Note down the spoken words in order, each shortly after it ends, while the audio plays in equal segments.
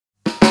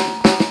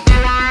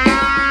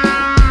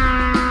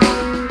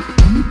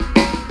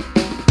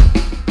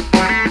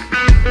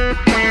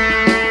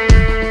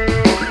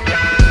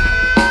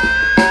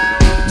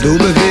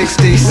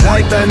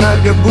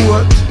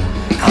Geburt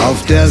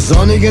auf der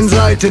sonnigen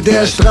Seite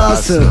der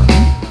Straße.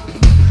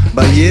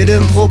 Bei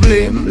jedem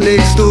Problem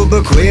legst du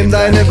bequem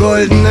deine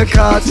goldene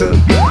Karte.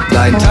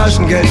 Dein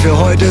Taschengeld für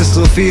heute ist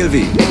so viel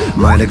wie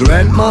meine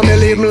Grandma mir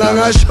Leben lang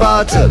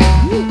ersparte.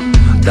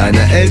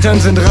 Deine Eltern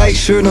sind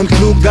reich, schön und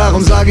klug,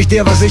 darum sag ich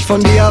dir, was ich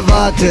von dir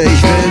erwarte.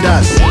 Ich will,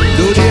 dass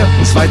du dir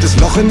ein zweites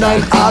Loch in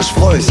deinen Arsch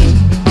freust.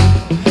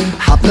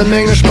 Hab ne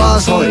Menge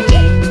Spaß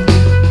heute.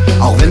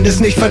 Auch wenn du's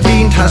nicht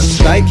verdient hast,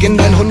 steig in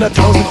dein 100.000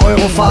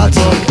 Euro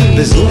Fahrzeug.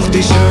 Besuch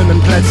die schönen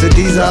Plätze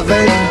dieser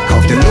Welt,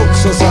 kauf dir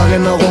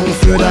Luxuserinnerungen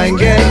für dein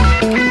Geld.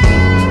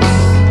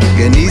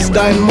 Genieß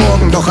deinen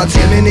Morgen, doch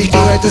erzähl mir nicht, du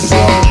hättest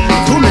Sorgen.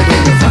 Tu mir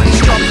den Gefallen,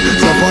 stopp,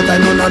 sofort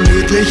ein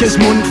unermüdliches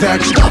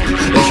Mundwerk, stopp.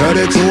 Ich hör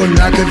dir zu und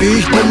merke, wie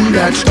ich dumm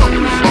werd, stopp.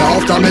 Hör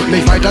auf damit,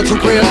 mich weiter zu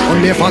quälen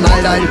und mir von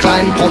all deinen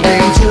kleinen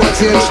Problemen zu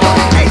erzählen, stopp.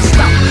 Hey,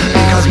 stop,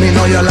 because me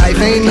know your life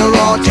ain't a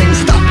raw thing,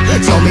 stop.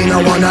 So me no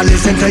wanna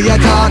listen to your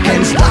talk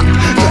and stop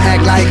to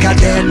act like a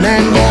dead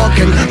man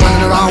walking,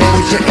 running around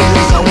with your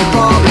ears on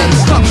problems,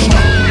 stop,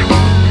 stop.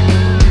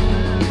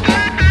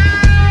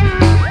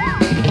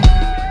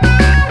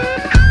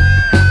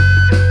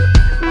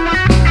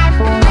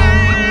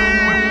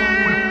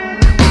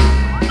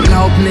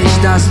 Glaub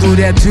nicht, dass du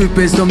der Typ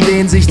bist, um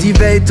den sich die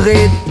Welt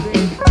dreht.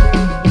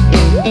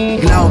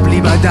 Glaub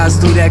lieber, dass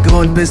du der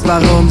Grund bist,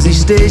 warum sie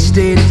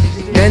stillsteht.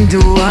 Denn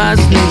du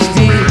hast nicht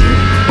die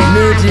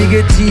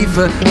nötige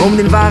Tiefe, um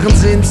den wahren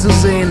Sinn zu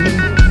sehen.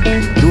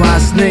 Du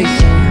hast nicht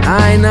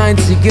ein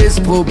einziges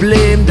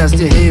Problem, das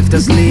dir hilft,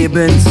 das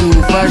Leben zu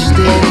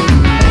verstehen.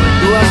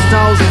 Du hast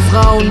 1000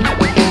 Frauen,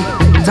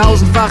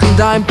 1000-fach in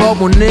deinem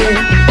Portemonnaie.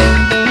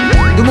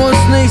 Du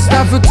musst nichts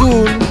dafür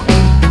tun,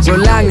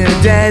 solange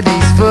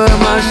Daddys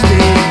Firma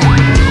steht.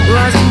 Du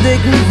hast einen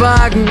dicken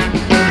Wagen,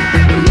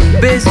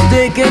 bist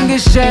dick im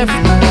Geschäft.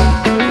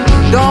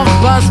 Doch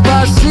was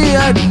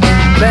passiert,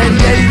 wenn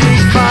Daddy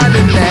dich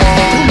fallen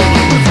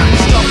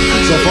lässt? Stopp,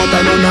 sofort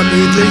ein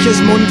unermüdliches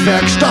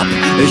Mundwerk, stopp.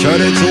 Ich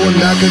höre dir zu und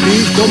merke,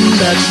 wie ich dumm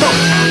werd, stopp.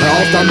 Hör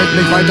auf damit,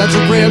 mich weiter zu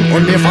quälen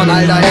und mir von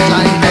all deinen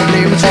kleinen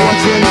Problemen zu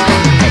erzählen, stopp.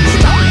 Hey,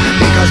 stop,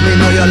 because me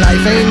know your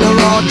life ain't a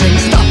raw thing,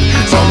 stop.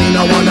 So me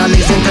no wanna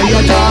listen to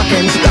your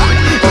talking, stop.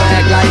 To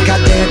act like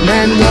a dead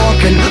man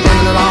walking,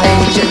 running around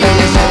with your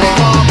ears on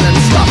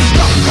problems, stop,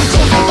 stop.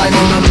 Sofort ein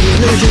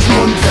unermüdliches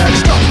Mundwerk,